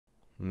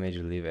Made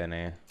you leave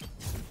NA.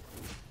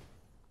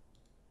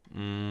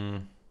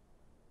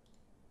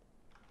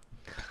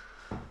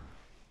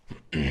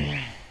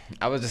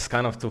 I was just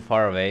kind of too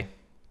far away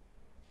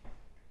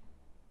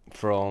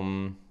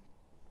from...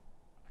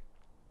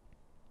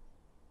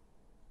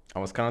 I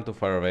was kind of too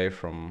far away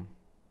from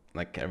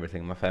like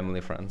everything, my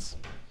family, friends.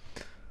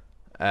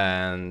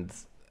 And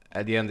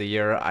at the end of the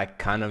year, I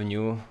kind of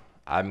knew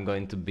I'm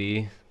going to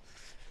be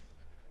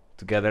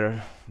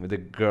together with the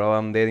girl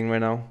I'm dating right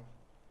now.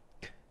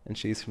 And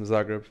she's from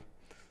Zagreb.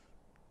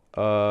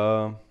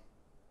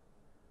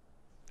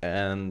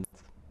 And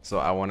so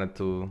I wanted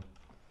to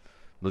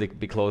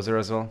be closer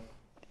as well.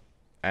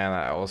 And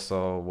I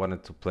also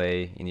wanted to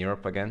play in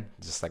Europe again,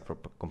 just like for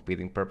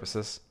competing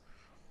purposes.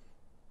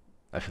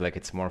 I feel like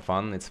it's more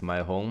fun. It's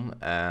my home,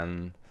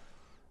 and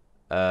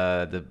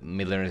the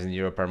mid-laners in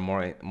Europe are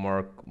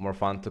more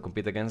fun to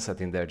compete against. I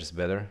think they're just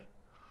better,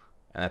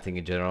 and I think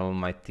in general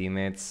my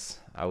teammates,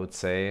 I would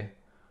say,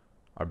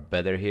 are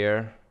better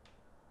here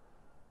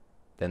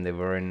than they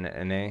were in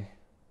NA,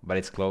 but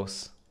it's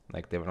close.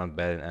 Like they were not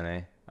bad in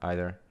NA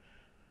either.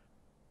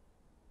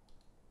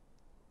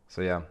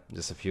 So yeah,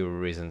 just a few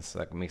reasons,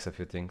 like mix a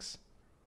few things.